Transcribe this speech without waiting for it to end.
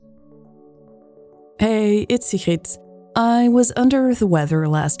Hey, it's Sigrid. I was under the weather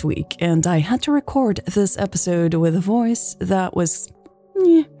last week, and I had to record this episode with a voice that was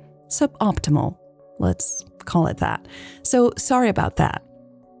suboptimal. Let's call it that. So sorry about that.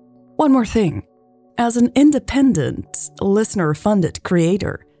 One more thing. As an independent, listener-funded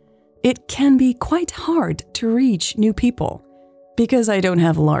creator, it can be quite hard to reach new people because I don't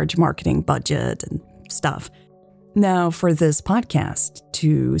have a large marketing budget and stuff. Now, for this podcast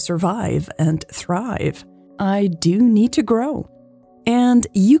to survive and thrive, I do need to grow. And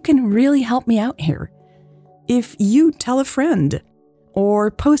you can really help me out here. If you tell a friend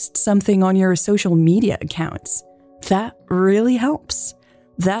or post something on your social media accounts, that really helps.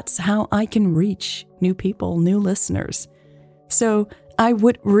 That's how I can reach new people, new listeners. So I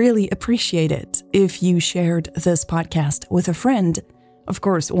would really appreciate it if you shared this podcast with a friend. Of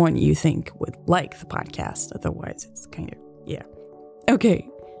course, one you think would like the podcast. Otherwise, it's kind of, Okay,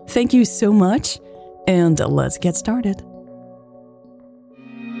 thank you so much, and let's get started.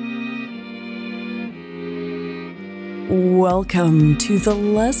 Welcome to the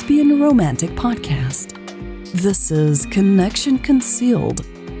Lesbian Romantic Podcast. This is Connection Concealed,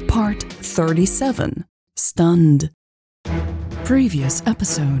 Part 37, Stunned. Previous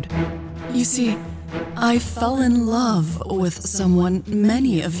episode. You see, I fell in love with someone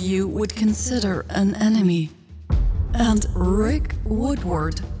many of you would consider an enemy. And Rick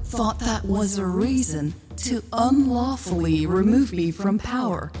Woodward thought that was a reason to unlawfully remove me from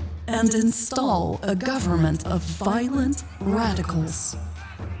power and install a government of violent radicals.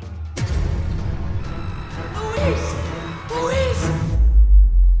 Louise!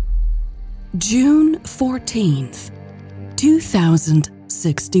 June 14th,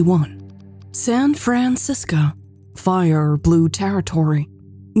 2061. San Francisco, Fire Blue Territory,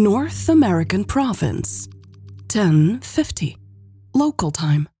 North American Province, 10:50, local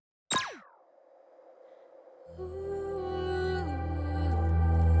time.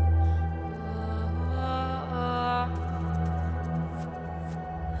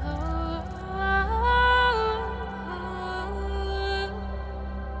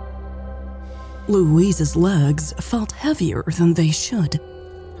 Louise's legs felt heavier than they should.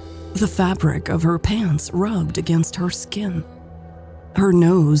 The fabric of her pants rubbed against her skin. Her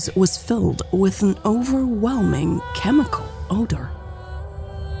nose was filled with an overwhelming chemical odor.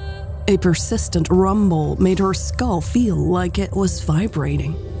 A persistent rumble made her skull feel like it was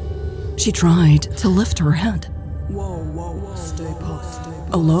vibrating. She tried to lift her head. Whoa, stay put.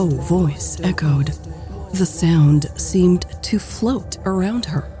 A low voice echoed. The sound seemed to float around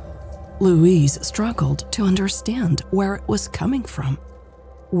her. Louise struggled to understand where it was coming from.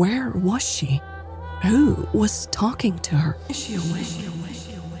 Where was she? Who was talking to her? Is she awake?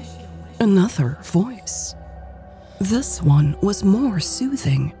 Another voice. This one was more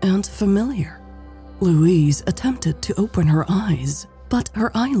soothing and familiar. Louise attempted to open her eyes, but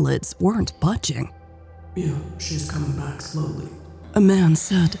her eyelids weren't budging. Yeah, she's coming back slowly. A man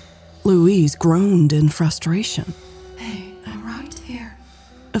said. Louise groaned in frustration. Hey, I'm right here.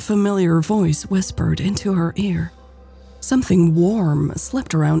 A familiar voice whispered into her ear. Something warm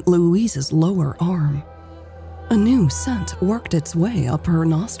slipped around Louise's lower arm. A new scent worked its way up her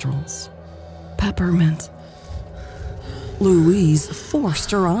nostrils. Peppermint. Louise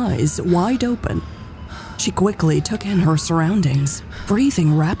forced her eyes wide open. She quickly took in her surroundings,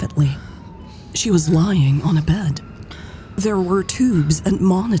 breathing rapidly. She was lying on a bed. There were tubes and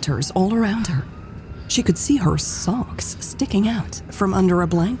monitors all around her. She could see her socks sticking out from under a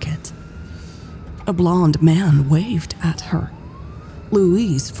blanket. A blonde man waved at her.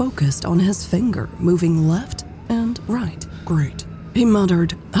 Louise focused on his finger, moving left and right. Great, he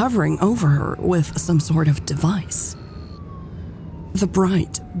muttered, hovering over her with some sort of device. The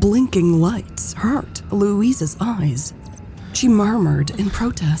bright, blinking lights hurt Louise's eyes. She murmured in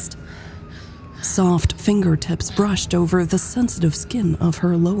protest. Soft fingertips brushed over the sensitive skin of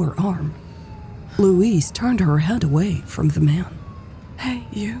her lower arm. Louise turned her head away from the man. Hey,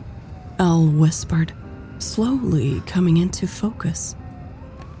 you. Elle whispered, slowly coming into focus.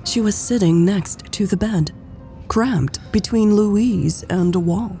 She was sitting next to the bed, cramped between Louise and a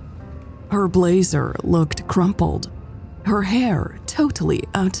wall. Her blazer looked crumpled, her hair totally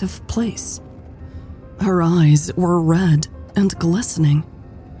out of place. Her eyes were red and glistening.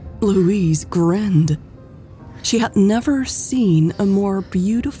 Louise grinned. She had never seen a more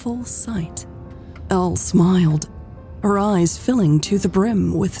beautiful sight. Elle smiled, her eyes filling to the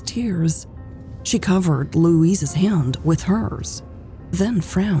brim with tears. She covered Louise's hand with hers, then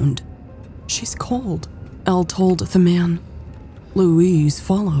frowned. She's cold, Elle told the man. Louise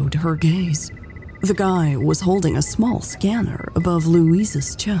followed her gaze. The guy was holding a small scanner above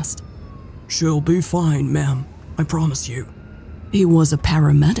Louise's chest. She'll be fine, ma'am. I promise you. He was a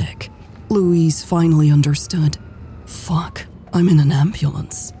paramedic. Louise finally understood. Fuck, I'm in an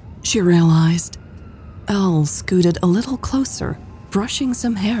ambulance, she realized. Elle scooted a little closer, brushing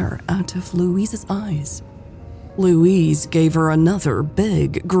some hair out of Louise's eyes. Louise gave her another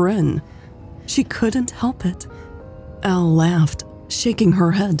big grin. She couldn't help it. Elle laughed, shaking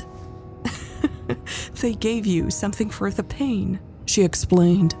her head. They gave you something for the pain, she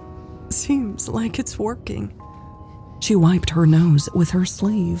explained. Seems like it's working. She wiped her nose with her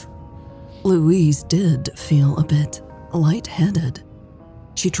sleeve. Louise did feel a bit lightheaded.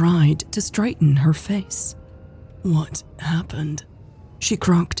 She tried to straighten her face. What happened? She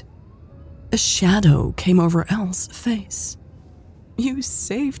croaked. A shadow came over Elle's face. You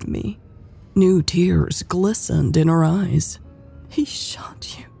saved me. New tears glistened in her eyes. He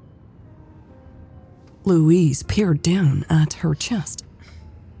shot you. Louise peered down at her chest.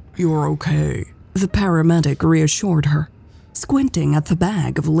 You're okay, the paramedic reassured her, squinting at the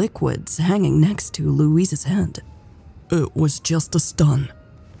bag of liquids hanging next to Louise's head. It was just a stun.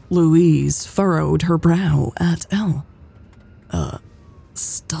 Louise furrowed her brow at Elle.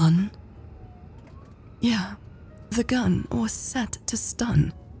 Stun? Yeah, the gun was set to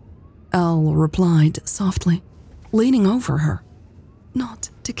stun. Elle replied softly, leaning over her. Not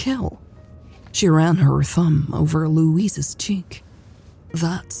to kill. She ran her thumb over Louise's cheek.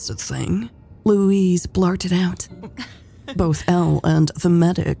 That's the thing, Louise blurted out. Both Elle and the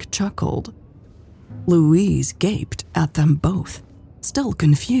medic chuckled. Louise gaped at them both, still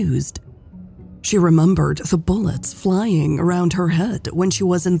confused. She remembered the bullets flying around her head when she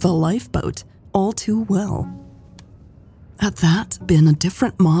was in the lifeboat all too well. Had that been a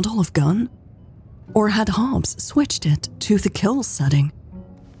different model of gun? Or had Hobbs switched it to the kill setting?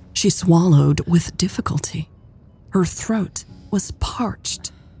 She swallowed with difficulty. Her throat was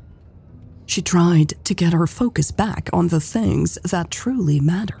parched. She tried to get her focus back on the things that truly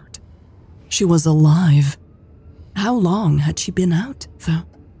mattered. She was alive. How long had she been out, though?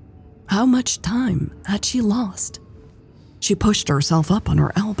 How much time had she lost? She pushed herself up on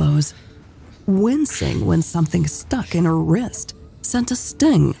her elbows, wincing when something stuck in her wrist sent a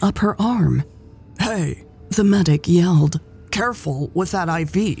sting up her arm. Hey, the medic yelled. Careful with that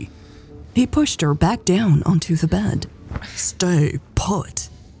IV. He pushed her back down onto the bed. Stay put.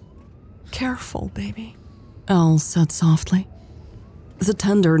 Careful, baby, Elle said softly. The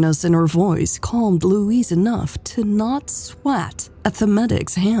tenderness in her voice calmed Louise enough to not swat at the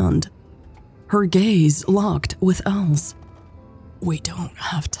medic's hand. Her gaze locked with Elle's. We don't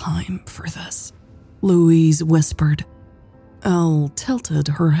have time for this, Louise whispered. Elle tilted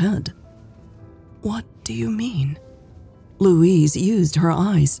her head. What do you mean? Louise used her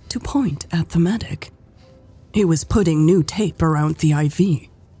eyes to point at the medic. He was putting new tape around the IV.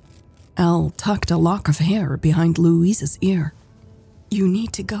 Elle tucked a lock of hair behind Louise's ear. You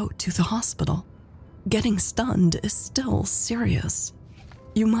need to go to the hospital. Getting stunned is still serious.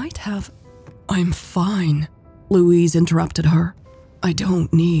 You might have... I'm fine, Louise interrupted her. I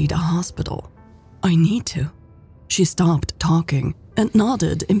don't need a hospital. I need to. She stopped talking and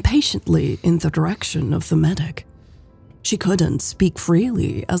nodded impatiently in the direction of the medic. She couldn't speak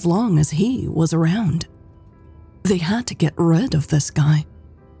freely as long as he was around. They had to get rid of this guy.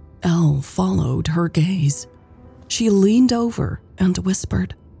 Elle followed her gaze. She leaned over and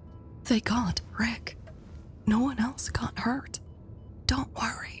whispered, They got Rick. No one else got hurt. Don't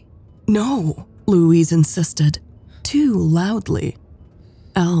worry. No, Louise insisted, too loudly.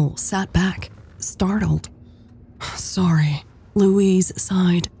 Elle sat back, startled. Sorry, Louise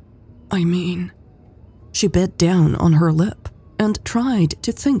sighed. I mean... She bit down on her lip and tried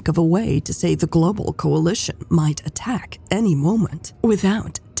to think of a way to say the global coalition might attack any moment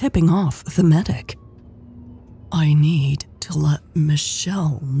without tipping off the medic. I need to let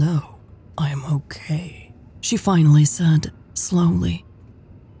Michelle know I'm okay, she finally said, slowly.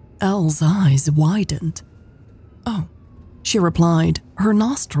 Elle's eyes widened. Oh, she replied, her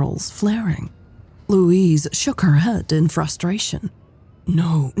nostrils flaring. Louise shook her head in frustration.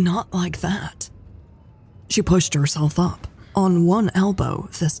 No, not like that. She pushed herself up, on one elbow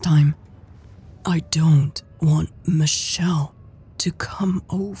this time. I don't want Michelle to come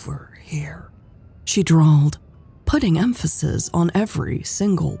over here, she drawled, putting emphasis on every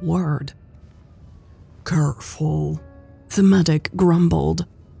single word. Careful, the medic grumbled.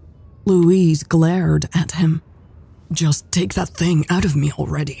 Louise glared at him. Just take that thing out of me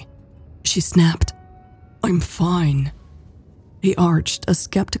already, she snapped. I'm fine. He arched a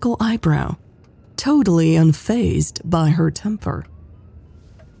skeptical eyebrow, totally unfazed by her temper.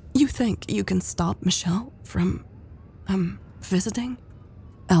 You think you can stop Michelle from, visiting?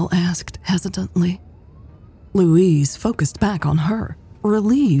 Elle asked hesitantly. Louise focused back on her,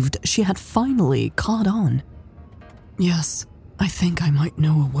 relieved she had finally caught on. Yes, I think I might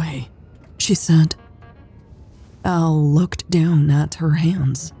know a way, she said. Elle looked down at her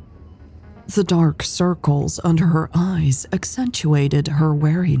hands. The dark circles under her eyes accentuated her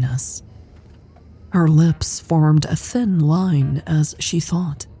wariness. Her lips formed a thin line as she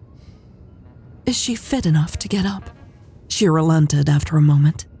thought. Is she fit enough to get up? She relented after a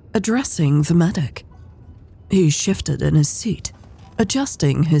moment, addressing the medic. He shifted in his seat,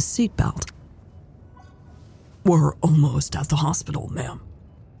 adjusting his seatbelt. We're almost at the hospital, ma'am.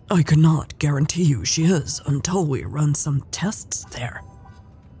 I cannot guarantee you she is until we run some tests there.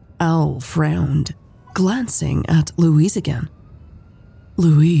 Elle frowned, glancing at Louise again.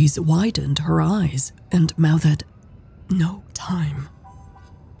 Louise widened her eyes and mouthed, No time.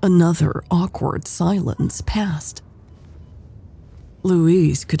 Another awkward silence passed.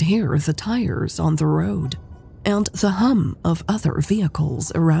 Louise could hear the tires on the road and the hum of other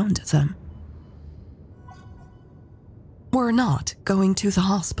vehicles around them. We're not going to the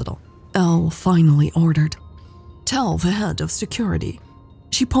hospital, Elle finally ordered. Tell the head of security.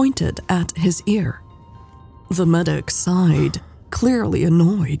 She pointed at his ear. The medic sighed, clearly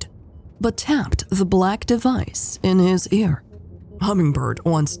annoyed, but tapped the black device in his ear. Hummingbird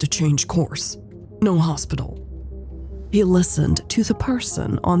wants to change course. No hospital. He listened to the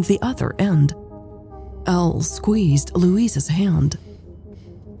person on the other end. Elle squeezed Louise's hand.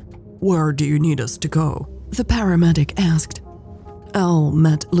 Where do you need us to go? The paramedic asked. Elle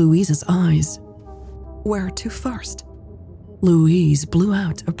met Louise's eyes. Where to first? Louise blew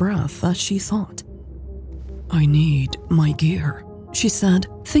out a breath as she thought. I need my gear, she said,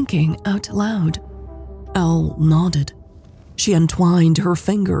 thinking out loud. Elle nodded. She entwined her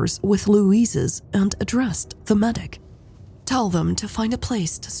fingers with Louise's and addressed the medic. Tell them to find a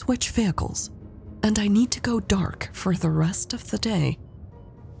place to switch vehicles, and I need to go dark for the rest of the day.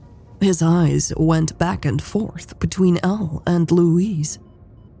 His eyes went back and forth between Elle and Louise.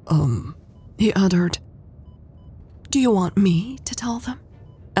 He uttered. Do you want me to tell them?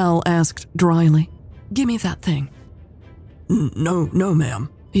 Elle asked dryly. Give me that thing. No, ma'am,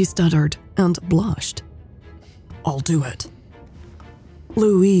 he stuttered and blushed. I'll do it.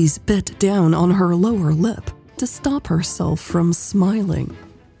 Louise bit down on her lower lip to stop herself from smiling.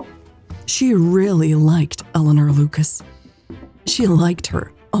 She really liked Eleanor Lucas. She liked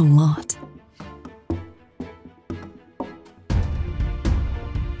her a lot.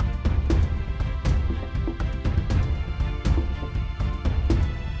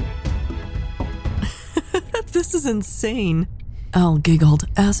 This is insane, Elle giggled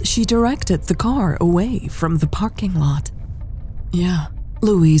as she directed the car away from the parking lot. Yeah,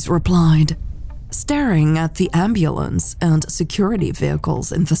 Louise replied, staring at the ambulance and security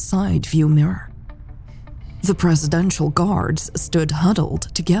vehicles in the side view mirror. The presidential guards stood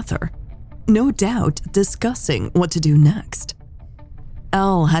huddled together, no doubt discussing what to do next.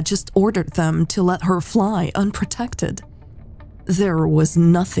 Elle had just ordered them to let her fly unprotected. There was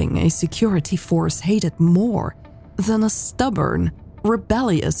nothing a security force hated more than a stubborn,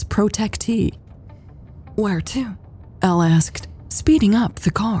 rebellious protectee. Where to? Elle asked, speeding up the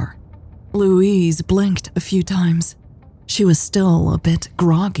car. Louise blinked a few times. She was still a bit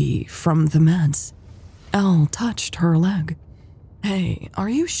groggy from the meds. Elle touched her leg. Hey, are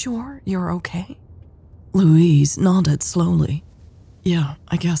you sure you're okay? Louise nodded slowly. Yeah,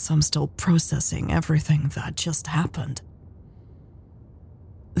 I guess I'm still processing everything that just happened.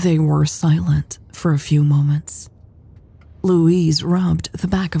 They were silent for a few moments. Louise rubbed the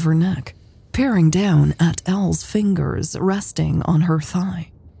back of her neck, peering down at Elle's fingers resting on her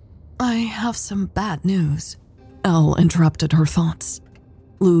thigh. I have some bad news. Elle interrupted her thoughts.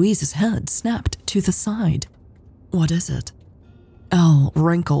 Louise's head snapped to the side. What is it? Elle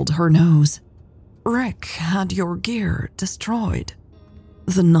wrinkled her nose. Rick had your gear destroyed.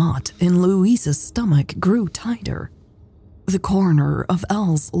 The knot in Louise's stomach grew tighter. The corner of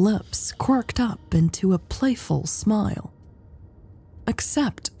Elle's lips quirked up into a playful smile.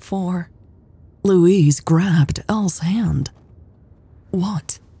 Except for... Louise grabbed Elle's hand.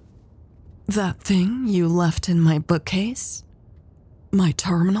 What? That thing you left in my bookcase? My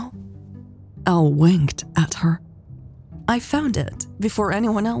terminal? Elle winked at her. I found it before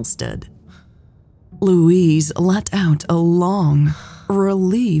anyone else did. Louise let out a long,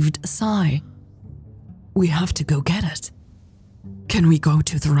 relieved sigh. We have to go get it. Can we go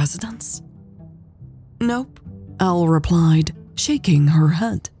to the residence? Nope, Elle replied, shaking her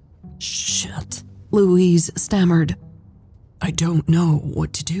head. Shit, Louise stammered. I don't know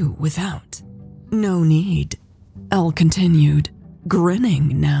what to do without. No need, Elle continued.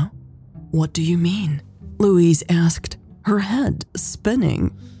 grinning now. What do you mean? Louise asked, her head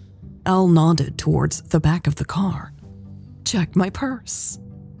spinning. Elle nodded towards the back of the car. Check my purse.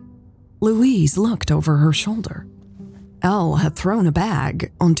 Louise looked over her shoulder. Elle had thrown a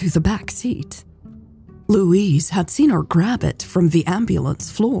bag onto the back seat. Louise had seen her grab it from the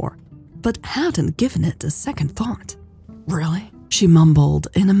ambulance floor, but hadn't given it a second thought. Really? She mumbled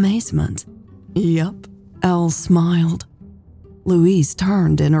in amazement. Yup, Elle smiled. Louise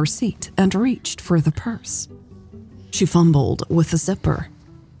turned in her seat and reached for the purse. She fumbled with the zipper,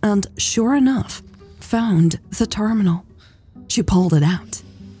 and sure enough, found the terminal. She pulled it out.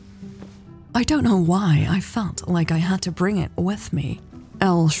 I don't know why I felt like I had to bring it with me.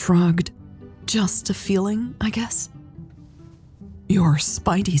 Elle shrugged. Just a feeling, I guess. Your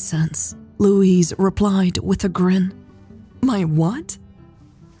spidey sense, Louise replied with a grin. My what?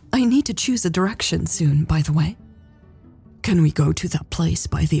 I need to choose a direction soon, by the way. Can we go to that place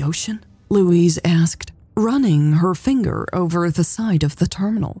by the ocean? Louise asked, running her finger over the side of the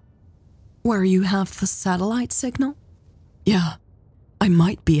terminal. Where you have the satellite signal? Yeah, I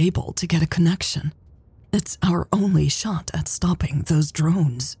might be able to get a connection. It's our only shot at stopping those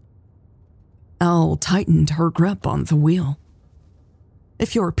drones. Elle tightened her grip on the wheel.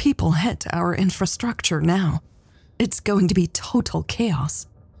 If your people hit our infrastructure now, it's going to be total chaos.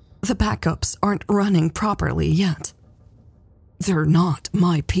 The backups aren't running properly yet. They're not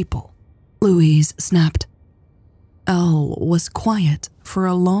my people, Louise snapped. Elle was quiet for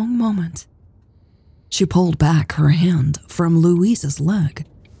a long moment. She pulled back her hand from Louise's leg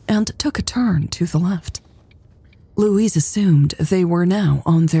and took a turn to the left. Louise assumed they were now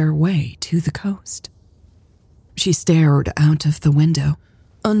on their way to the coast. She stared out of the window,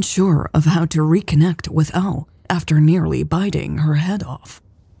 unsure of how to reconnect with Elle after nearly biting her head off.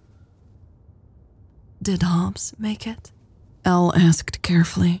 Did Hobbs make it? Elle asked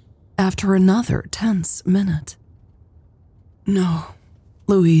carefully, after another tense minute. No,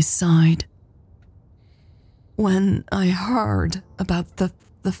 Louise sighed. When I heard about the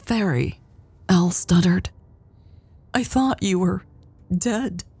ferry, Elle stuttered. I thought you were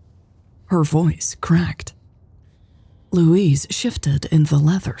dead. Her voice cracked. Louise shifted in the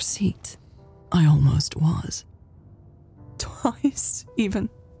leather seat. I almost was. Twice, even,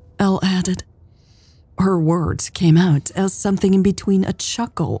 Elle added. Her words came out as something in between a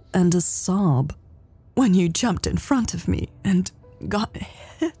chuckle and a sob. When you jumped in front of me and got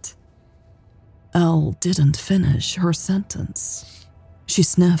hit. Elle didn't finish her sentence. She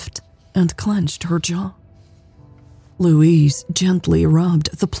sniffed and clenched her jaw. Louise gently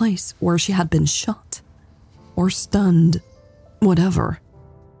rubbed the place where she had been shot, or stunned, whatever.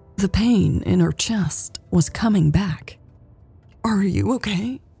 The pain in her chest was coming back. Are you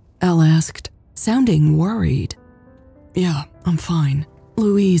okay? Elle asked, sounding worried. Yeah, I'm fine.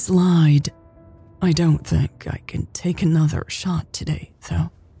 Louise lied. I don't think I can take another shot today, though.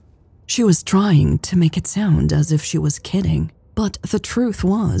 She was trying to make it sound as if she was kidding, but the truth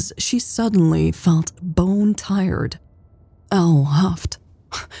was she suddenly felt bone-tired. Elle huffed.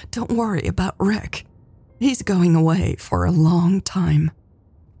 Don't worry about Rick. He's going away for a long time.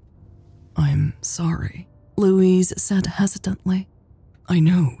 I'm sorry, Louise said hesitantly. I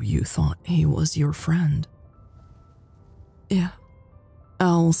know you thought he was your friend. Yeah,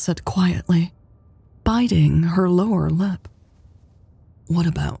 Elle said quietly, biting her lower lip. What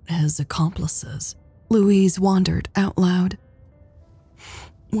about his accomplices? Louise wondered out loud.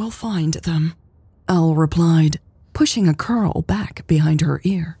 We'll find them, Elle replied, pushing a curl back behind her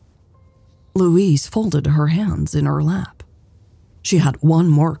ear. Louise folded her hands in her lap. She had one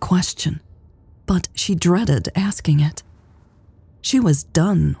more question, but she dreaded asking it. She was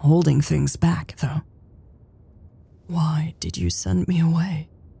done holding things back, though. Why did you send me away?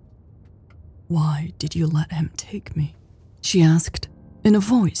 Why did you let him take me? She asked, in a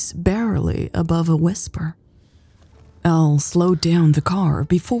voice barely above a whisper. Elle slowed down the car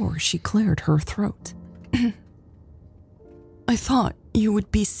before she cleared her throat. I thought you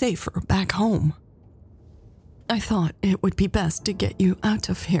would be safer back home. I thought it would be best to get you out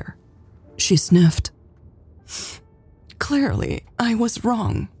of here. She sniffed. Clearly, I was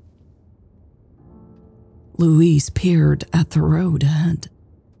wrong. Louise peered at the road ahead.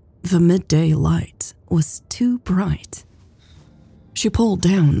 The midday light was too bright. She pulled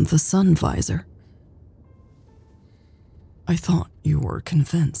down the sun visor. I thought you were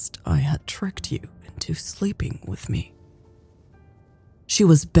convinced I had tricked you into sleeping with me. She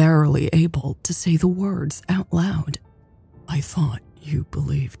was barely able to say the words out loud. I thought you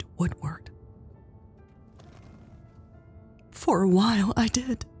believed Woodward. For a while I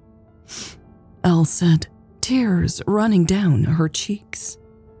did, Elle said, tears running down her cheeks.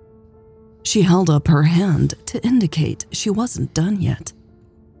 She held up her hand to indicate she wasn't done yet.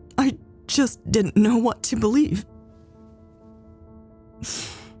 I just didn't know what to believe.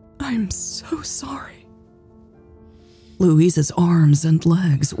 I'm so sorry. Louise's arms and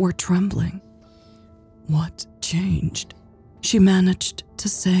legs were trembling. What changed? She managed to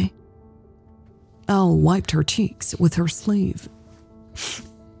say. Elle wiped her cheeks with her sleeve.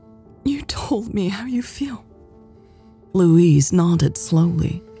 You told me how you feel. Louise nodded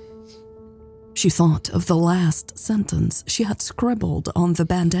slowly. She thought of the last sentence she had scribbled on the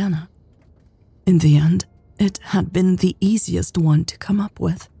bandana. In the end, it had been the easiest one to come up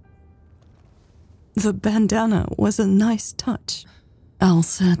with. The bandana was a nice touch, Elle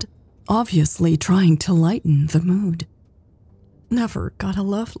said, obviously trying to lighten the mood. Never got a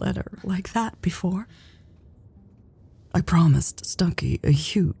love letter like that before. I promised Stucky a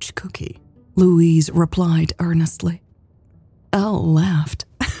huge cookie, Louise replied earnestly. Elle laughed.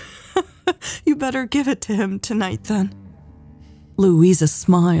 You better give it to him tonight then. Louise's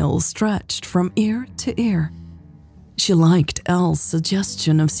smile stretched from ear to ear. She liked Elle's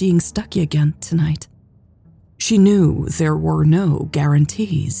suggestion of seeing Stucky again tonight. She knew there were no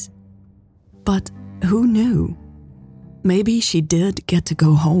guarantees. But who knew? Maybe she did get to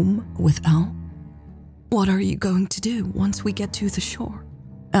go home with Elle. What are you going to do once we get to the shore?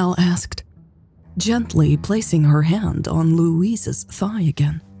 Elle asked, gently placing her hand on Louise's thigh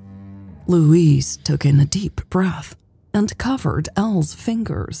again. Louise took in a deep breath and covered Elle's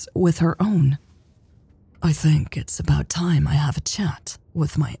fingers with her own. I think it's about time I have a chat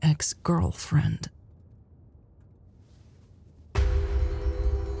with my ex-girlfriend.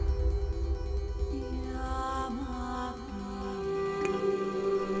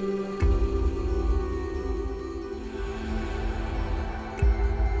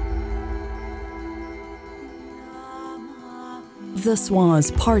 This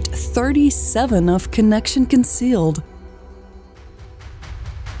was part 37 of Connection Concealed.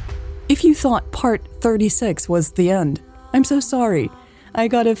 If you thought part 36 was the end, I'm so sorry. I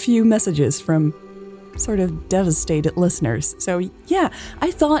got a few messages from sort of devastated listeners. So yeah, I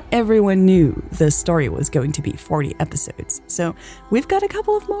thought everyone knew this story was going to be 40 episodes. So we've got a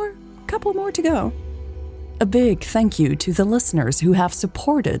couple more to go. A big thank you to the listeners who have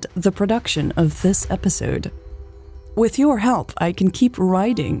supported the production of this episode. With your help, I can keep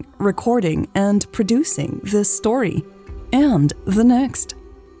writing, recording, and producing this story, and the next.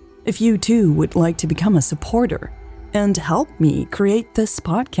 If you too would like to become a supporter and help me create this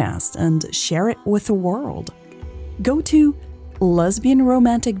podcast and share it with the world, go to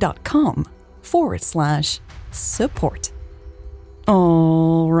lesbianromantic.com/support.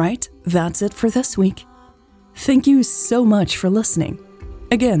 All right, that's it for this week. Thank you so much for listening.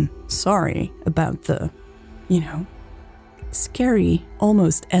 Again, sorry about the, scary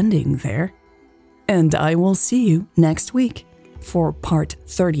almost ending there. And I will see you next week for part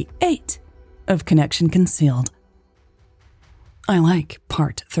 38 of Connection Concealed. I like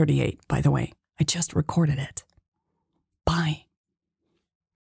part 38, by the way. I just recorded it. Bye.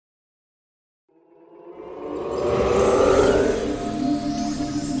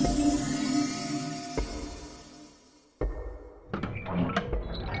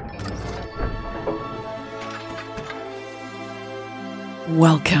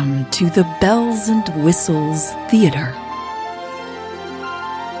 Welcome to the Bells and Whistles Theater.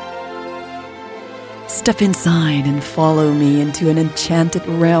 Step inside and follow me into an enchanted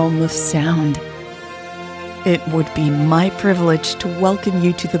realm of sound. It would be my privilege to welcome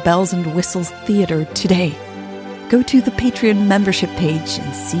you to the Bells and Whistles Theater today. Go to the Patreon membership page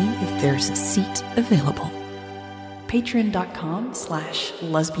and see if there's a seat available.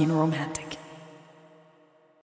 Patreon.com/lesbianromantic.